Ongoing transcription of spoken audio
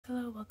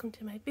Hello, welcome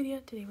to my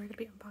video. Today we're going to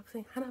be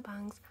unboxing Hannah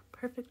Bahng's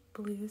Perfect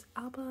Blues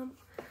album.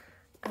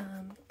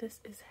 This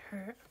is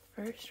her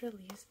first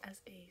release as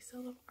a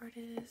solo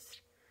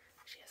artist.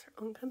 She has her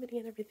own company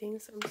and everything,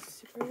 so I'm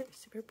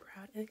super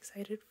proud and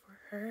excited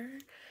for her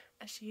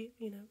as she,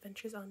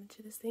 ventures on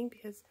into this thing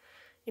because,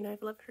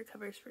 I've loved her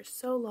covers for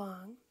so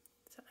long,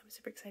 so I'm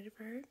super excited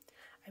for her.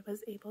 I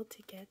was able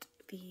to get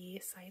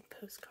the signed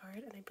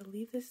postcard, and I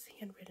believe this is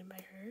handwritten by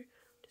her,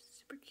 which is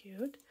super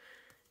cute.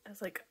 I was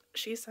like,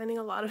 she's signing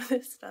a lot of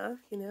this stuff,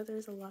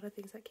 there's a lot of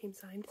things that came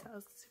signed, so I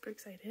was super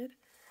excited.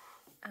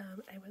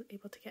 I was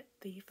able to get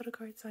the photo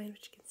card signed,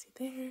 which you can see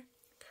there.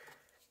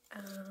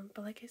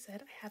 But like I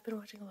said, I have been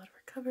watching a lot of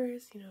her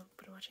covers, been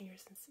watching her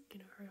since,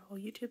 her whole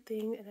YouTube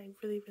thing, and I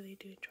really do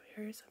enjoy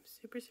her, so I'm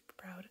super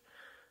proud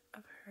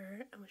of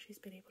her and what she's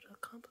been able to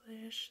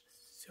accomplish.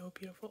 So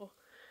beautiful.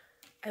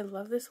 I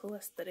love this whole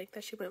aesthetic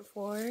that she went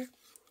for.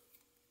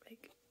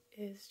 Like,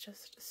 is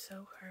just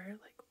so her,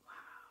 like,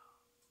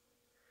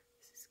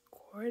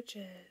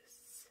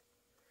 gorgeous.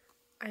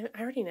 I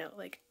already know,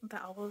 like, the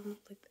album,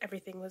 like,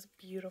 everything was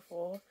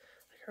beautiful.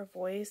 Like, her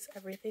voice,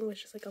 everything was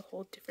just, like, a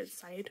whole different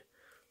side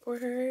for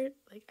her.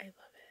 Like, I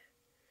love it.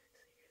 So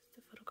here's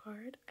the photo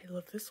card. I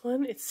love this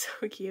one. It's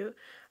so cute.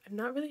 I'm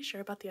not really sure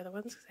about the other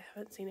ones because I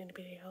haven't seen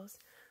anybody else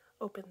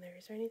open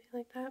theirs or anything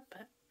like that,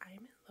 but I'm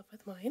in love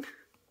with mine.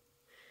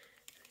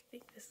 I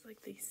think this is,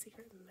 like, the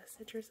secret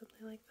message or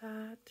something like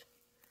that.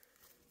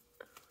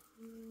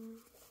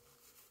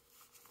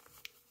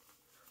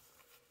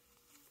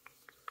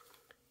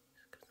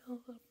 A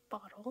little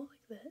bottle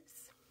like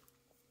this.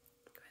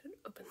 Go ahead and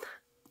open that.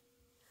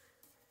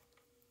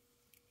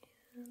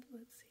 And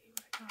let's see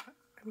what I got.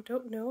 I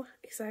don't know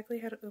exactly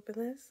how to open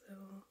this, so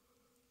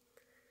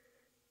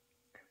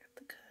I've got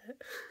the cut.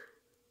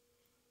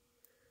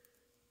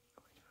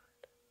 Oh my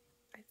god.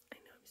 I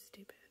know I'm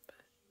stupid,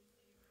 but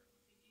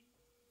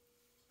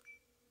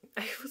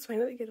I was trying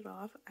to get it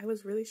off. I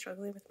was really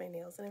struggling with my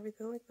nails and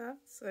everything like that,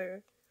 so let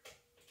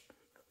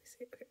me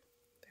see. Okay,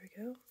 there we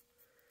go.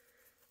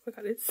 Oh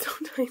my god, it's so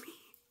tiny.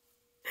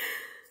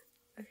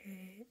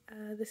 Okay,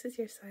 this is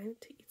your sign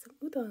to eat some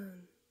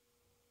udon.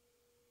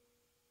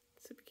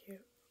 Super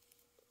cute.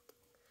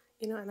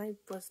 And I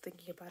was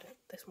thinking about it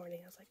this morning.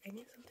 I was like, I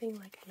need something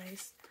like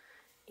nice,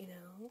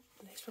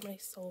 nice for my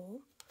soul.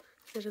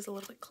 It is a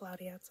little bit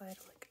cloudy outside.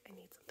 I'm like, I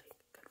need something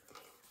good for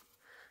me.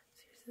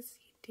 So here's the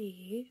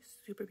CD.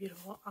 Super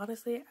beautiful.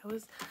 Honestly, I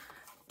was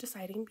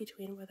deciding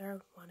between whether I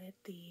wanted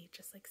the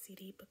just like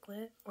CD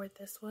booklet or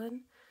this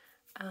one.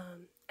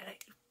 And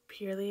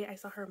I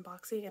saw her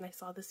unboxing and I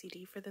saw the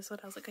CD for this one.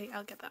 I was like, okay,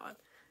 I'll get that one.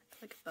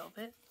 It's like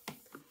velvet.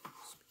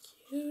 Super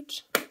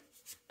cute.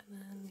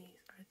 And then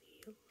these are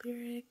the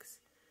lyrics.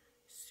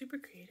 Super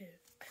creative.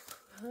 I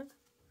love that.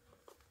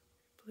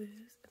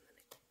 Blues.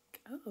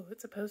 And then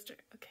it's a poster.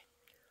 Okay.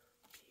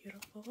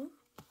 Beautiful.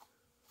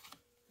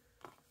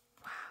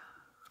 Wow.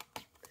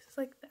 This is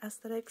like the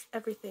aesthetics.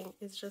 Everything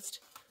is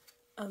just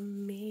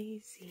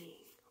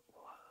amazing.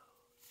 Whoa.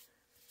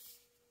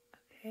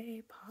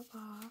 Okay, pop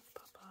off.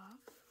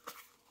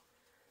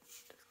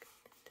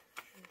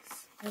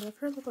 I love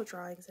her little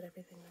drawings and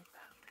everything like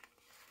that.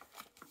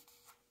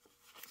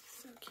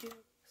 So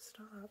cute.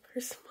 Stop. Her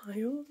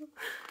smile.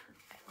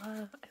 I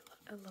love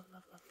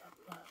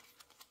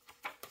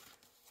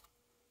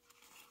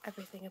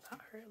everything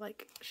about her.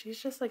 Like, she's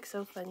just like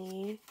so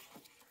funny.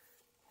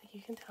 Like,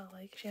 you can tell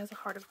like she has a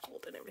heart of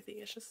gold and everything.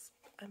 It's just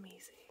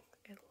amazing.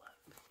 I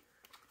love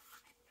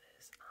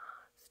this.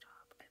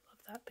 Stop. I love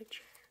that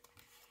picture.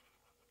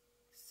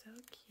 So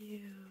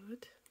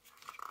cute.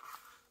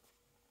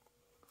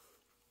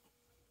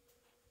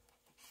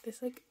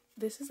 This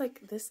is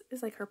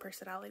like her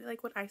personality.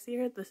 Like, when I see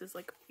her, this is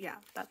like, yeah,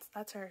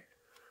 that's her.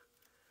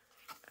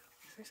 Oh,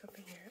 is there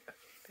something here? Okay,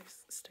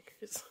 there's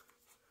stickers.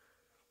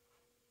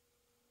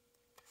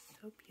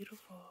 So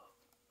beautiful.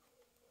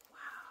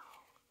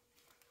 Wow.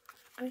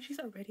 I mean, she's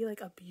already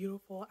like a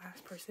beautiful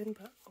ass person,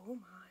 but oh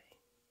my.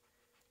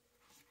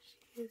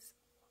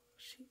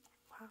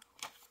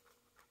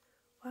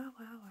 Wow.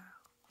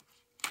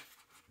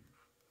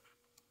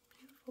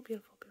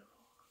 Beautiful.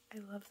 I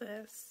love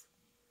this.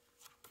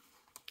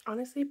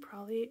 Honestly,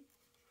 probably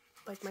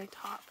like my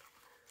top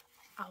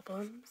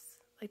albums,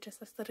 like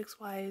just aesthetics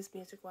wise,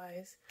 music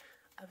wise,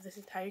 of this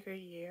entire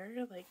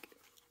year. Like,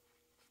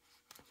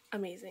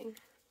 amazing.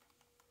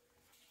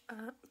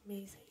 And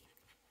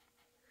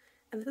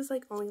this is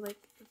like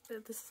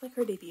this is like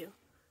her debut.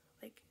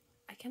 Like,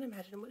 I can't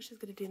imagine what she's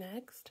gonna do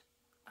next.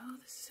 Oh,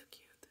 this is so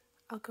cute.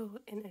 I'll go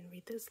in and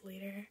read this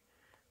later,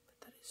 but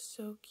that is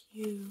so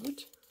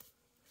cute.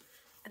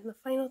 And the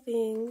final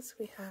things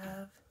we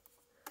have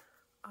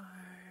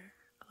are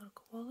a little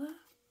koala,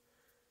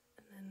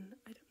 and then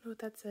I don't know what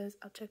that says.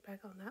 I'll check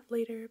back on that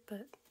later,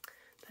 but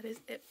that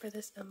is it for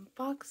this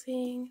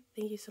unboxing.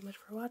 Thank you so much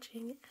for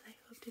watching, and I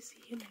hope to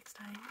see you next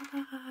time.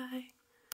 Bye!